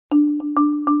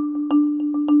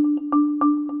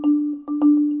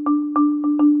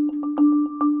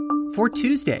For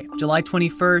Tuesday, July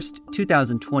 21st,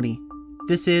 2020,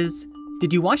 this is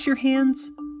Did You Wash Your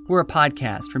Hands? We're a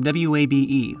podcast from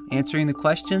WABE answering the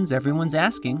questions everyone's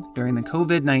asking during the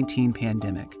COVID-19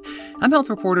 pandemic. I'm health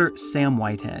reporter Sam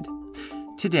Whitehead.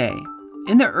 Today,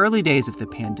 in the early days of the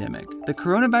pandemic, the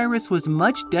coronavirus was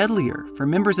much deadlier for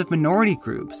members of minority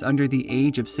groups under the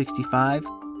age of 65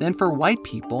 than for white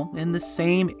people in the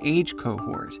same age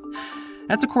cohort.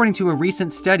 That's according to a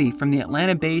recent study from the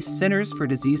Atlanta-based Centers for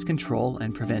Disease Control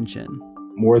and Prevention.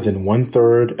 More than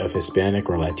one-third of Hispanic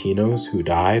or Latinos who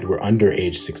died were under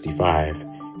age 65,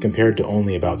 compared to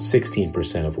only about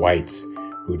 16% of whites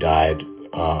who died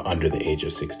under the age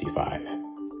of 65.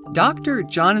 Dr.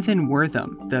 Jonathan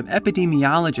Wortham, the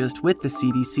epidemiologist with the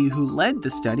CDC who led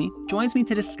the study, joins me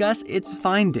to discuss its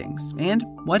findings and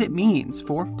what it means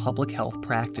for public health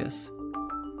practice.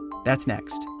 That's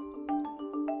next.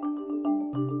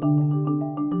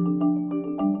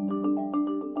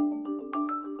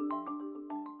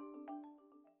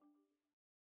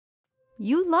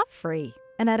 You love free.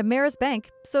 And at Ameris Bank,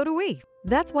 so do we.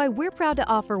 That's why we're proud to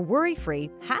offer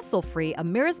worry-free, hassle-free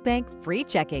Ameris Bank free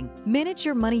checking. Manage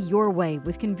your money your way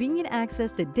with convenient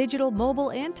access to digital,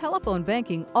 mobile, and telephone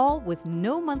banking, all with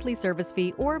no monthly service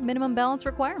fee or minimum balance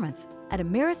requirements. At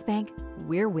Ameris Bank,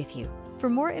 we're with you. For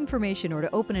more information or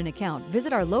to open an account,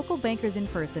 visit our local bankers in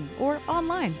person or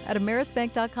online at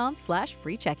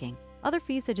amerisbank.com/free checking. Other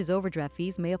fees such as overdraft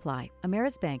fees may apply.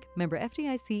 Ameris Bank, member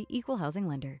FDIC, equal housing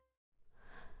lender.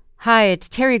 Hi, it's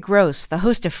Terry Gross, the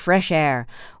host of Fresh Air.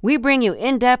 We bring you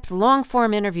in-depth,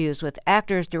 long-form interviews with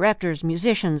actors, directors,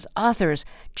 musicians, authors,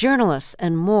 journalists,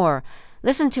 and more.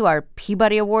 Listen to our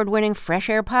Peabody Award-winning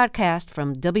Fresh Air podcast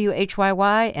from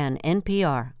WHYY and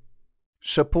NPR.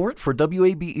 Support for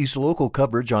WABE's local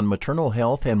coverage on maternal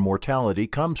health and mortality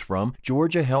comes from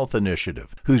Georgia Health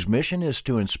Initiative, whose mission is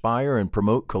to inspire and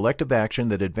promote collective action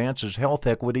that advances health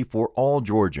equity for all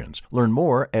Georgians. Learn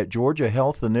more at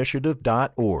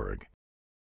georgiahealthinitiative.org.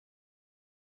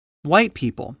 White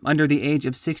people under the age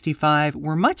of 65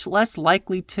 were much less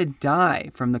likely to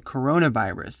die from the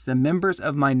coronavirus than members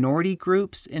of minority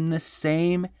groups in the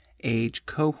same age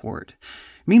cohort.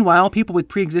 Meanwhile, people with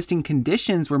pre-existing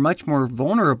conditions were much more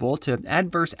vulnerable to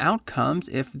adverse outcomes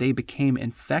if they became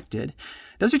infected.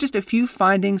 Those are just a few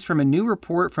findings from a new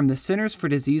report from the Centers for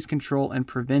Disease Control and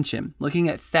Prevention, looking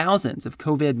at thousands of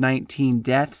COVID-19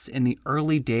 deaths in the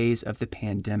early days of the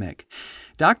pandemic.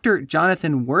 Dr.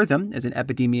 Jonathan Wortham is an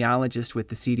epidemiologist with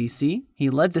the CDC. He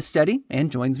led the study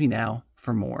and joins me now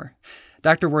for more.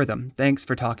 Dr. Wortham, thanks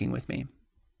for talking with me.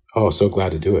 Oh, so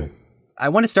glad to do it. I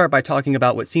want to start by talking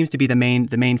about what seems to be the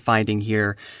main finding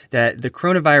here, that the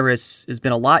coronavirus has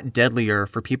been a lot deadlier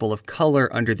for people of color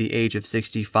under the age of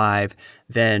 65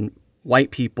 than white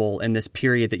people in this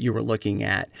period that you were looking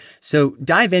at. So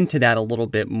dive into that a little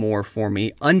bit more for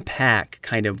me. Unpack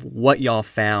kind of what y'all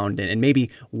found and maybe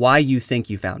why you think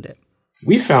you found it.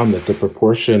 We found that the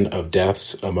proportion of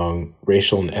deaths among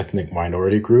racial and ethnic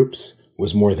minority groups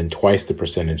was more than twice the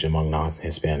percentage among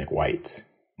non-Hispanic whites.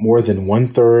 More than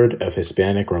one-third of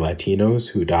Hispanic or Latinos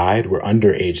who died were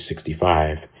under age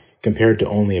 65, compared to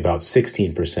only about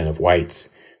 16% of whites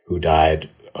who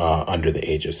died under the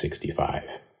age of 65.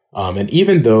 And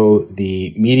even though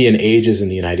the median ages in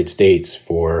the United States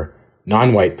for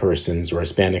non-white persons or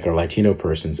Hispanic or Latino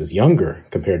persons is younger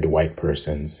compared to white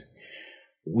persons,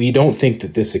 we don't think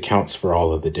that this accounts for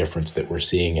all of the difference that we're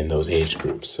seeing in those age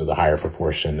groups, so the higher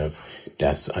proportion of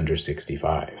deaths under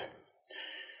 65.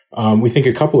 We think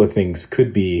a couple of things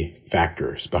could be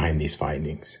factors behind these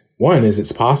findings. One is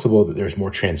it's possible that there's more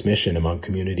transmission among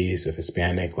communities of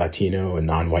Hispanic, Latino, and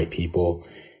non-white people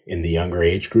in the younger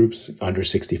age groups under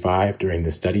 65 during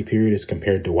the study period as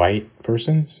compared to white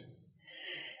persons.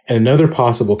 And another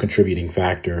possible contributing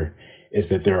factor is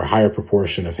that there are a higher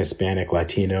proportion of Hispanic,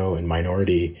 Latino, and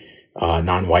minority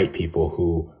non-white people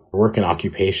who work in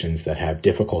occupations that have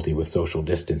difficulty with social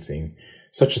distancing,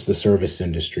 such as the service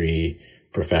industry,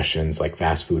 professions like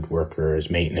fast food workers,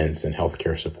 maintenance, and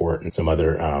healthcare support, and some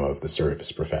other of the service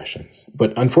professions.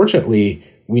 But unfortunately,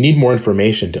 we need more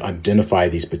information to identify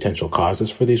these potential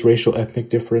causes for these racial ethnic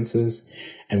differences.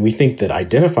 And we think that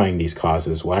identifying these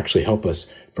causes will actually help us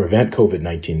prevent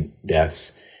COVID-19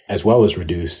 deaths, as well as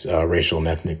reduce racial and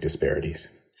ethnic disparities.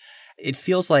 It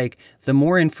feels like the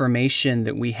more information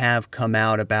that we have come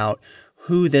out about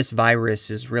who this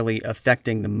virus is really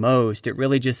affecting the most, it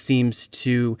really just seems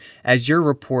to, as your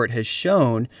report has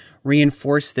shown,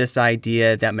 reinforce this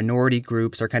idea that minority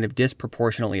groups are kind of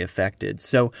disproportionately affected.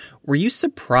 So were you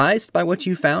surprised by what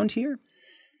you found here?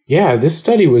 Yeah, this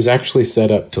study was actually set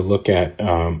up to look at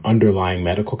underlying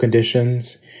medical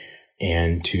conditions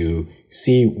and to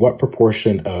see what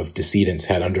proportion of decedents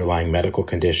had underlying medical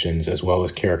conditions as well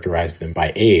as characterize them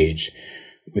by age,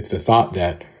 with the thought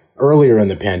that earlier in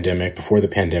the pandemic, before the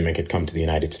pandemic had come to the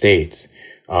United States,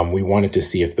 we wanted to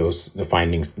see if the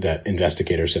findings that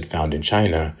investigators had found in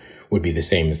China would be the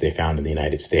same as they found in the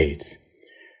United States.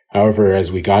 However,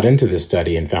 as we got into this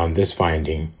study and found this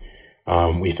finding,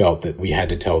 we felt that we had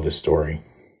to tell this story.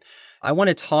 I want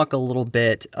to talk a little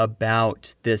bit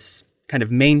about this kind of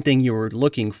main thing you were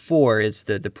looking for is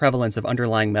the prevalence of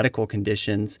underlying medical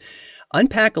conditions.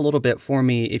 Unpack a little bit for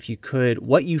me, if you could,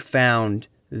 what you found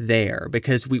there,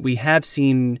 because we have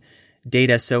seen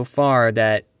data so far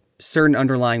that certain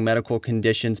underlying medical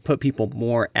conditions put people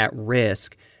more at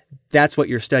risk. That's what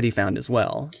your study found as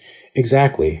well.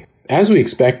 Exactly. As we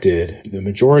expected, the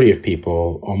majority of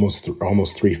people, almost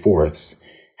 3/4,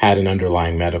 had an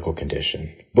underlying medical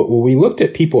condition. But when we looked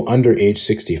at people under age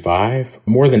 65,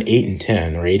 more than 8 in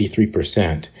 10, or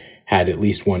 83%, had at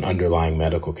least one underlying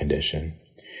medical condition.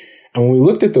 And when we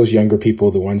looked at those younger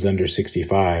people, the ones under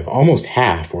 65, almost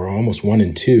half, or almost 1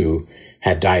 in 2,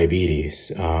 had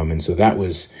diabetes. And so that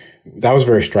was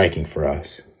very striking for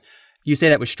us. You say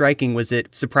that was striking. Was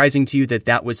it surprising to you that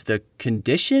that was the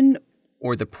condition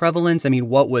or the prevalence? I mean,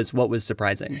 what was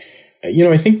surprising?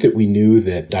 I think that we knew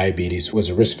that diabetes was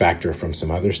a risk factor from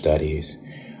some other studies.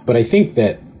 But I think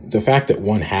that the fact that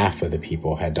 1/2 of the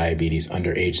people had diabetes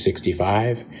under age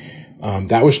 65,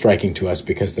 that was striking to us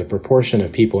because the proportion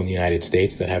of people in the United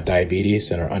States that have diabetes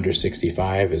and are under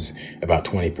 65 is about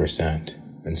 20%.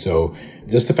 And so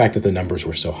just the fact that the numbers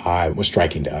were so high was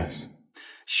striking to us.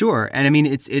 Sure. And I mean,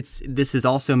 this is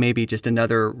also maybe just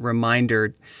another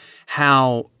reminder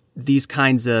how these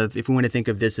kinds of, if we want to think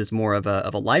of this as more of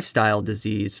a lifestyle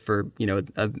disease for,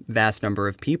 a vast number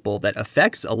of people that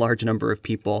affects a large number of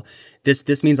people,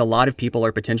 this means a lot of people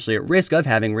are potentially at risk of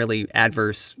having really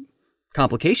adverse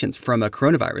complications from a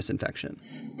coronavirus infection.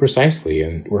 Precisely.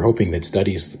 And we're hoping that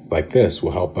studies like this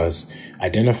will help us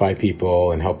identify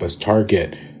people and help us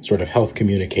target sort of health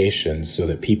communications so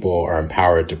that people are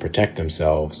empowered to protect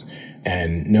themselves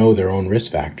and know their own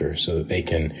risk factors so that they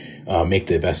can make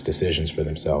the best decisions for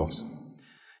themselves.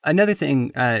 Another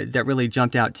thing that really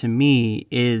jumped out to me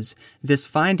is this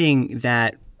finding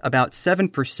that about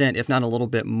 7%, if not a little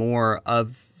bit more,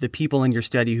 of the people in your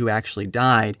study who actually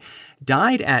died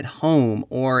at home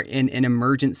or in an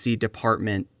emergency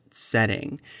department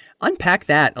setting. Unpack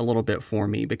that a little bit for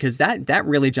me, because that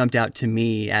really jumped out to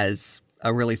me as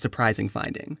a really surprising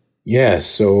finding. Yes.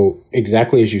 So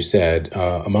exactly as you said,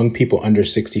 among people under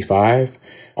 65,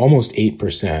 almost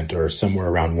 8%, or somewhere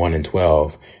around 1 in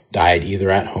 12, died either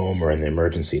at home or in the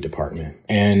emergency department.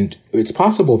 And it's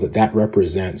possible that that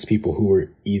represents people who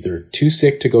were either too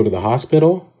sick to go to the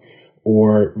hospital,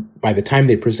 or by the time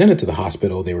they presented to the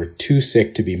hospital, they were too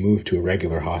sick to be moved to a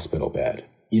regular hospital bed.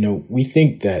 We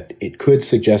think that it could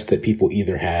suggest that people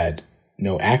either had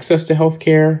no access to health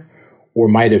care or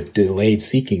might have delayed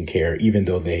seeking care even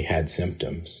though they had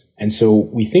symptoms. And so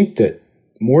we think that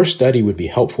more study would be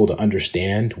helpful to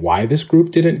understand why this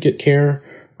group didn't get care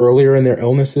earlier in their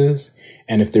illnesses,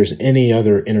 and if there's any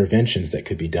other interventions that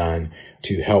could be done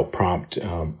to help prompt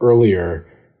earlier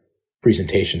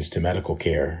presentations to medical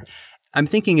care. I'm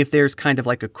thinking if there's kind of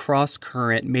like a cross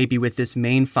current, maybe with this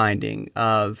main finding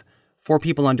of for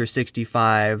people under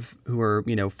 65 who are,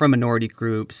 from minority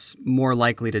groups, more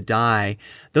likely to die,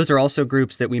 those are also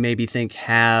groups that we maybe think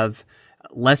have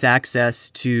less access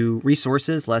to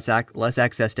resources, less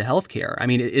access to healthcare. I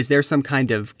mean, is there some kind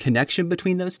of connection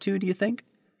between those two, do you think?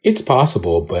 It's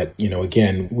possible, but,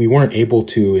 again, we weren't able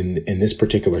to, in this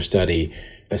particular study,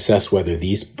 assess whether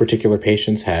these particular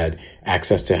patients had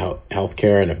access to health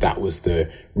care and if that was the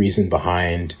reason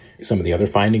behind some of the other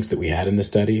findings that we had in the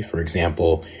study. For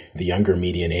example, the younger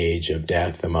median age of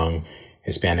death among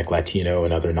Hispanic, Latino,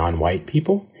 and other non-white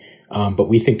people. But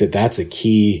we think that that's a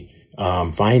key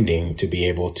finding to be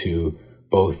able to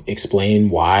both explain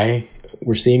why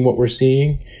we're seeing what we're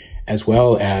seeing, as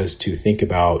well as to think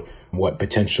about what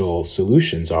potential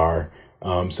solutions are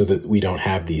so that we don't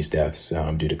have these deaths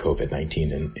due to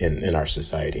COVID-19 in our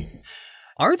society.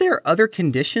 Are there other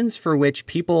conditions for which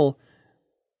people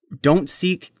don't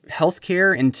seek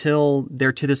healthcare until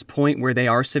they're to this point where they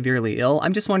are severely ill?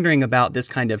 I'm just wondering about this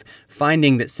kind of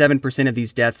finding that 7% of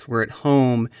these deaths were at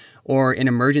home or in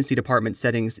emergency department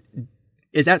settings.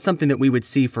 Is that something that we would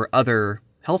see for other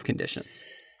health conditions?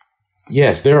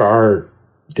 Yes, there are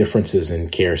differences in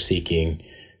care seeking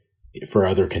for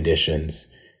other conditions.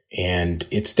 And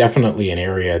it's definitely an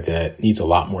area that needs a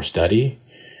lot more study.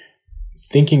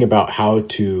 Thinking about how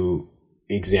to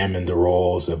examine the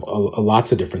roles of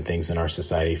lots of different things in our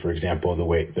society. For example,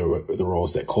 the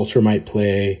roles that culture might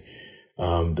play,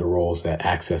 the roles that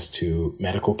access to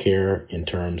medical care in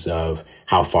terms of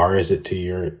how far is it to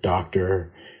your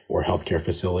doctor or healthcare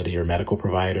facility or medical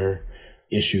provider,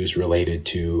 issues related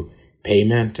to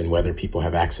payment and whether people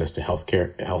have access to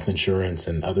health insurance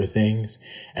and other things.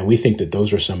 And we think that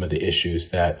those are some of the issues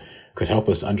that could help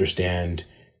us understand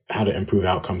how to improve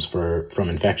outcomes from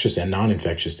infectious and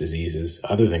non-infectious diseases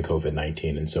other than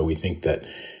COVID-19. And so we think that,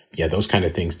 those kind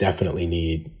of things definitely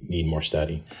need more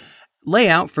study. Lay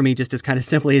out for me, just as kind of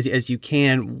simply as you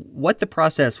can, what the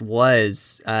process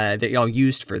was that y'all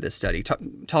used for this study.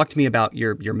 Talk to me about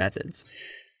your methods.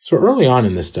 So early on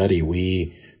in the study,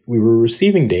 we were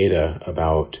receiving data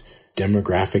about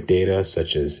demographic data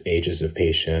such as ages of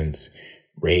patients,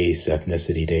 race,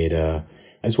 ethnicity data,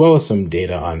 as well as some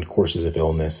data on courses of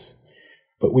illness.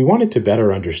 But we wanted to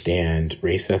better understand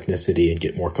race, ethnicity, and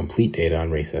get more complete data on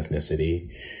race,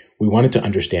 ethnicity. We wanted to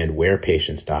understand where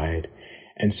patients died.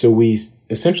 And so we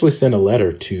essentially sent a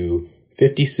letter to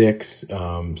 56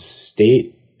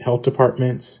 state health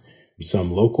departments,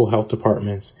 some local health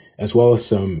departments, as well as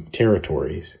some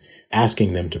territories,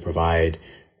 asking them to provide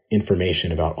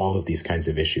information about all of these kinds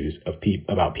of issues,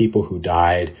 about people who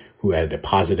died who had a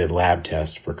positive lab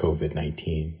test for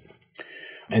COVID-19.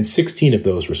 And 16 of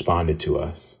those responded to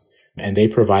us, and they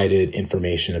provided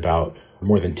information about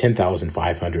more than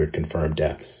 10,500 confirmed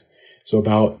deaths. So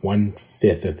about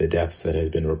 1/5 of the deaths that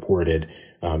had been reported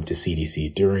to CDC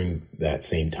during that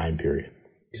same time period.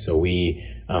 So we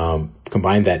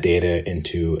combined that data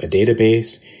into a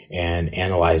database and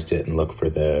analyzed it and looked for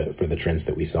the trends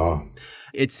that we saw.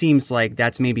 It seems like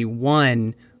that's maybe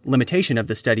one limitation of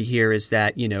the study here, is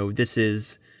that, this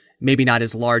is maybe not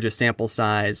as large a sample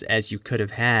size as you could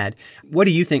have had. What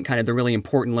do you think kind of the really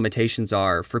important limitations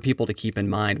are for people to keep in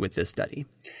mind with this study?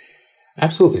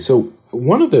 Absolutely. So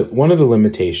one of the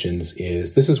limitations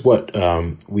is this is what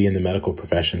we in the medical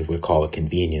profession would call a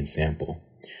convenience sample.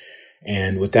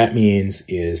 And what that means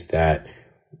is that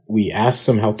we asked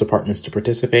some health departments to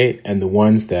participate, and the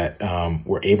ones that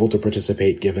were able to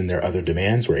participate, given their other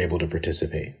demands, were able to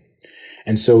participate.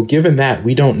 And so given that,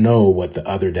 we don't know what the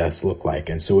other deaths look like.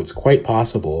 And so it's quite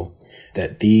possible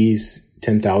that these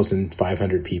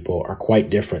 10,500 people are quite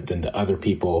different than the other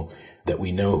people that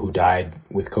we know who died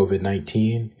with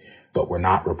COVID-19, but were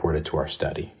not reported to our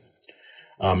study.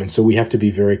 And so we have to be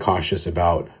very cautious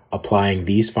about applying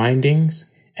these findings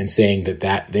and saying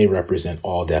that they represent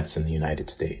all deaths in the United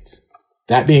States.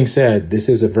 That being said, this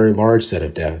is a very large set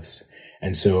of deaths.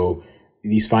 And so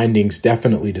these findings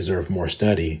definitely deserve more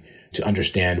study to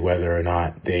understand whether or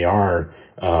not they are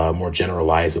more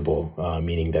generalizable,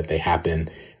 meaning that they happen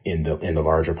in the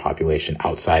larger population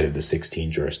outside of the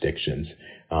 16 jurisdictions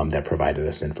that provided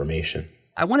us information.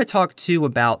 I want to talk too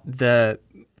about the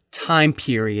time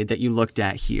period that you looked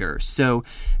at here. So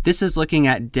this is looking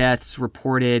at deaths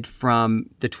reported from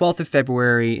the 12th of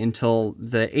February until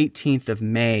the 18th of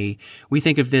May. We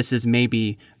think of this as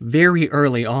maybe very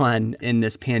early on in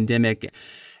this pandemic.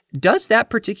 Does that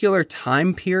particular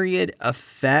time period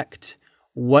affect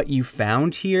what you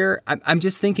found here? I'm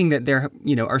just thinking that there,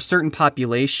 are certain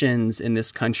populations in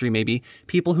this country, maybe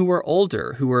people who are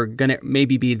older, who are going to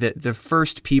maybe be the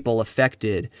first people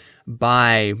affected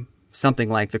by something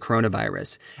like the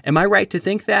coronavirus. Am I right to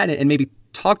think that? And maybe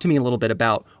talk to me a little bit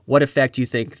about what effect you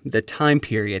think the time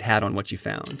period had on what you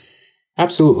found.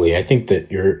 Absolutely. I think that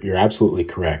you're absolutely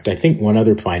correct. I think one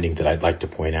other finding that I'd like to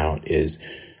point out is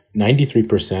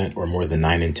 93% or more than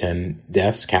 9 in 10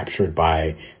 deaths captured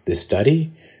by this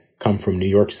study come from New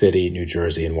York City, New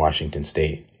Jersey, and Washington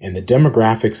State. And the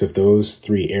demographics of those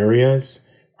three areas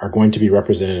are going to be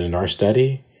represented in our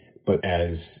study. But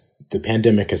as the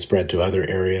pandemic has spread to other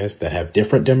areas that have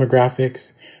different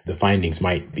demographics, the findings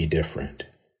might be different.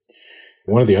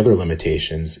 One of the other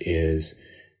limitations is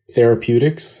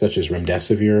therapeutics such as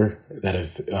remdesivir that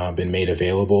have been made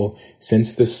available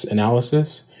since this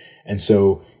analysis. And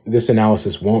so this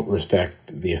analysis won't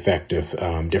reflect the effect of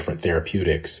different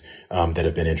therapeutics that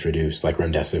have been introduced, like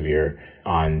remdesivir,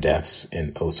 on deaths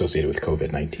associated with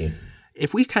COVID-19.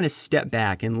 If we kind of step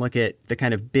back and look at the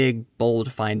kind of big,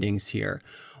 bold findings here,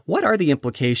 what are the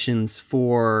implications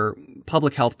for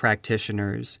public health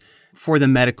practitioners, for the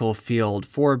medical field,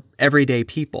 for everyday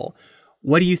people?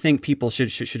 What do you think people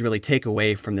should really take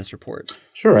away from this report?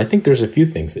 Sure. I think there's a few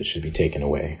things that should be taken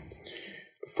away.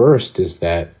 First is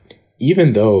that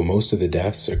even though most of the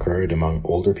deaths occurred among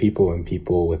older people and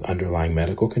people with underlying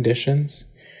medical conditions,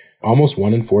 almost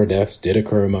 1 in 4 deaths did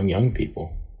occur among young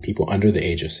people under the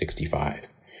age of 65.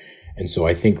 And so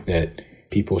I think that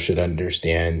people should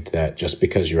understand that just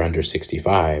because you're under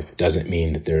 65 doesn't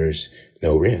mean that there's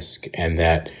no risk, and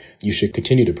that you should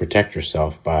continue to protect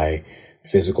yourself by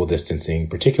physical distancing,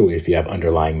 particularly if you have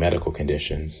underlying medical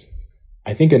conditions.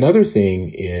 I think another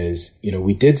thing is,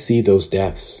 we did see those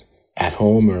deaths at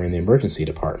home or in the emergency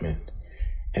department.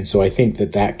 And so I think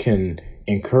that can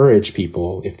encourage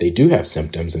people, if they do have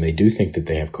symptoms and they do think that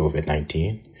they have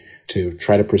COVID-19, to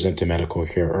try to present to medical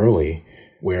care early,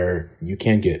 where you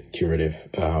can get curative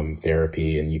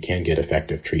therapy and you can get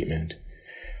effective treatment.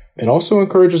 It also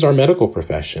encourages our medical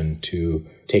profession to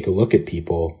take a look at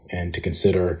people and to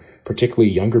consider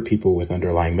particularly younger people with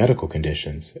underlying medical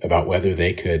conditions about whether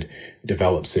they could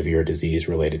develop severe disease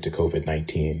related to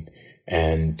COVID-19,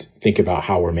 and think about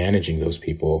how we're managing those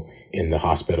people in the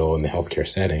hospital and the healthcare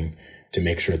setting to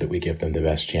make sure that we give them the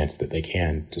best chance that they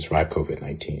can to survive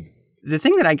COVID-19. The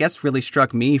thing that I guess really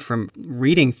struck me from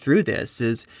reading through this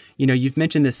is, you've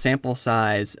mentioned this sample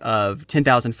size of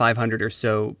 10,500 or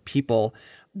so people.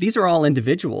 These are all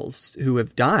individuals who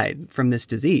have died from this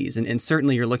disease. And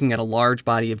certainly you're looking at a large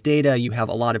body of data. You have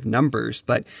a lot of numbers,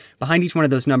 but behind each one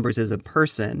of those numbers is a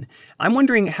person. I'm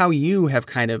wondering how you have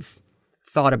kind of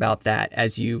thought about that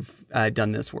as you've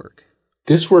done this work.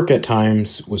 This work at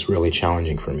times was really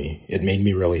challenging for me. It made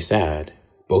me really sad.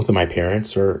 Both of my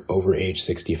parents are over age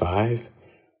 65.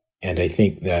 And I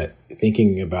think that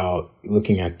thinking about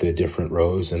looking at the different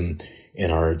rows in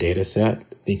our data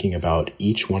set, thinking about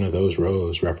each one of those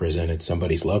rows represented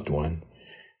somebody's loved one.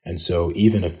 And so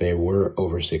even if they were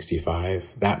over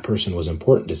 65, that person was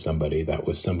important to somebody. That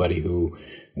was somebody who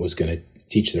was going to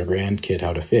teach their grandkid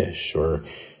how to fish, or,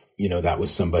 that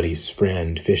was somebody's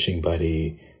friend, fishing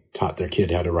buddy, taught their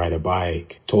kid how to ride a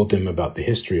bike, told them about the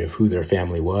history of who their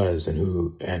family was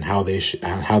and how they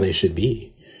should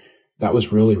be. That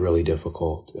was really, really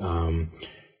difficult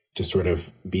to sort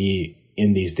of be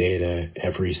in these data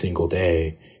every single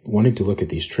day, wanting to look at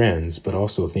these trends, but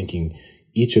also thinking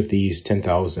each of these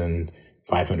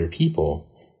 10,500 people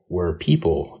were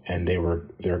people, and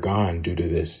they're gone due to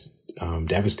this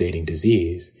devastating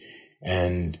disease,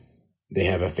 and they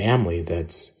have a family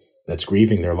that's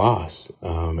grieving their loss.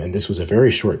 And this was a very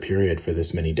short period for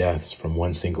this many deaths from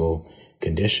one single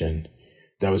condition.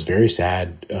 That was very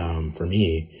sad for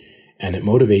me, and it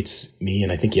motivates me,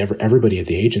 and I think everybody at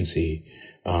the agency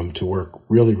to work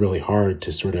really, really hard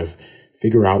to sort of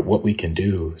figure out what we can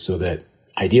do so that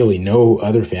ideally no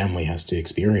other family has to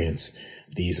experience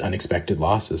these unexpected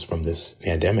losses from this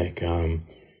pandemic.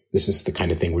 This is the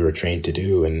kind of thing we were trained to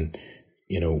do, and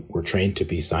we're trained to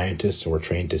be scientists, and we're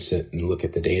trained to sit and look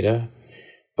at the data.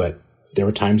 But there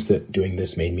were times that doing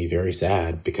this made me very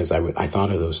sad because I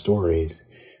thought of those stories.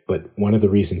 But one of the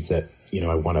reasons that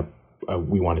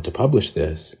we wanted to publish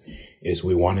this is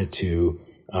we wanted to,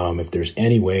 if there's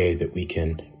any way that we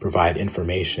can provide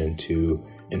information to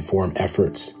inform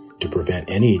efforts to prevent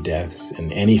any deaths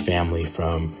and any family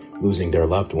from losing their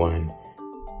loved one,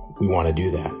 we want to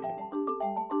do that.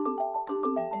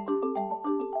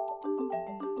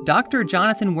 Dr.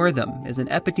 Jonathan Wortham is an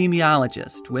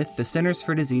epidemiologist with the Centers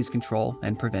for Disease Control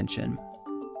and Prevention.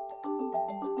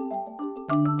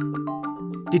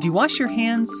 Did You Wash Your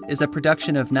Hands is a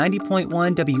production of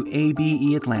 90.1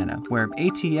 WABE Atlanta, where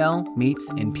ATL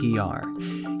meets NPR.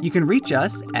 You can reach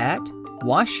us at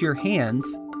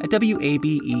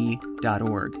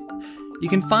washyourhands@wabe.org. You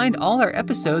can find all our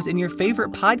episodes in your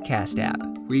favorite podcast app,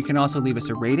 where you can also leave us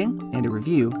a rating and a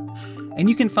review. And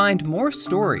you can find more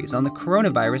stories on the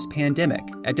coronavirus pandemic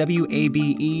at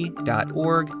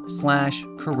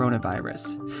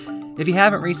wabe.org/coronavirus. If you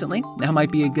haven't recently, now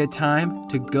might be a good time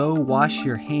to go wash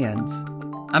your hands.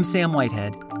 I'm Sam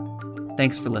Whitehead.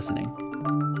 Thanks for listening.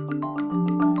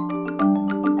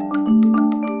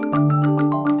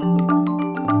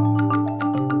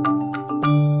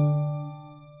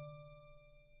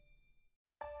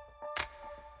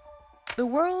 The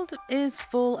world is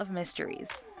full of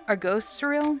mysteries. Are ghosts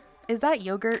real? Is that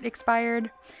yogurt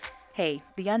expired? Hey,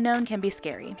 the unknown can be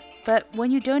scary, but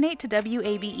when you donate to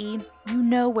WABE, you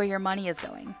know where your money is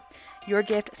going. Your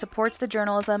gift supports the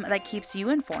journalism that keeps you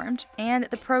informed and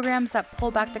the programs that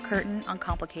pull back the curtain on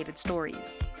complicated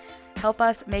stories. Help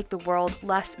us make the world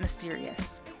less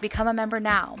mysterious. Become a member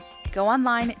now. Go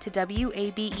online to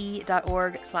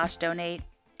wabe.org/donate,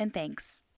 and thanks.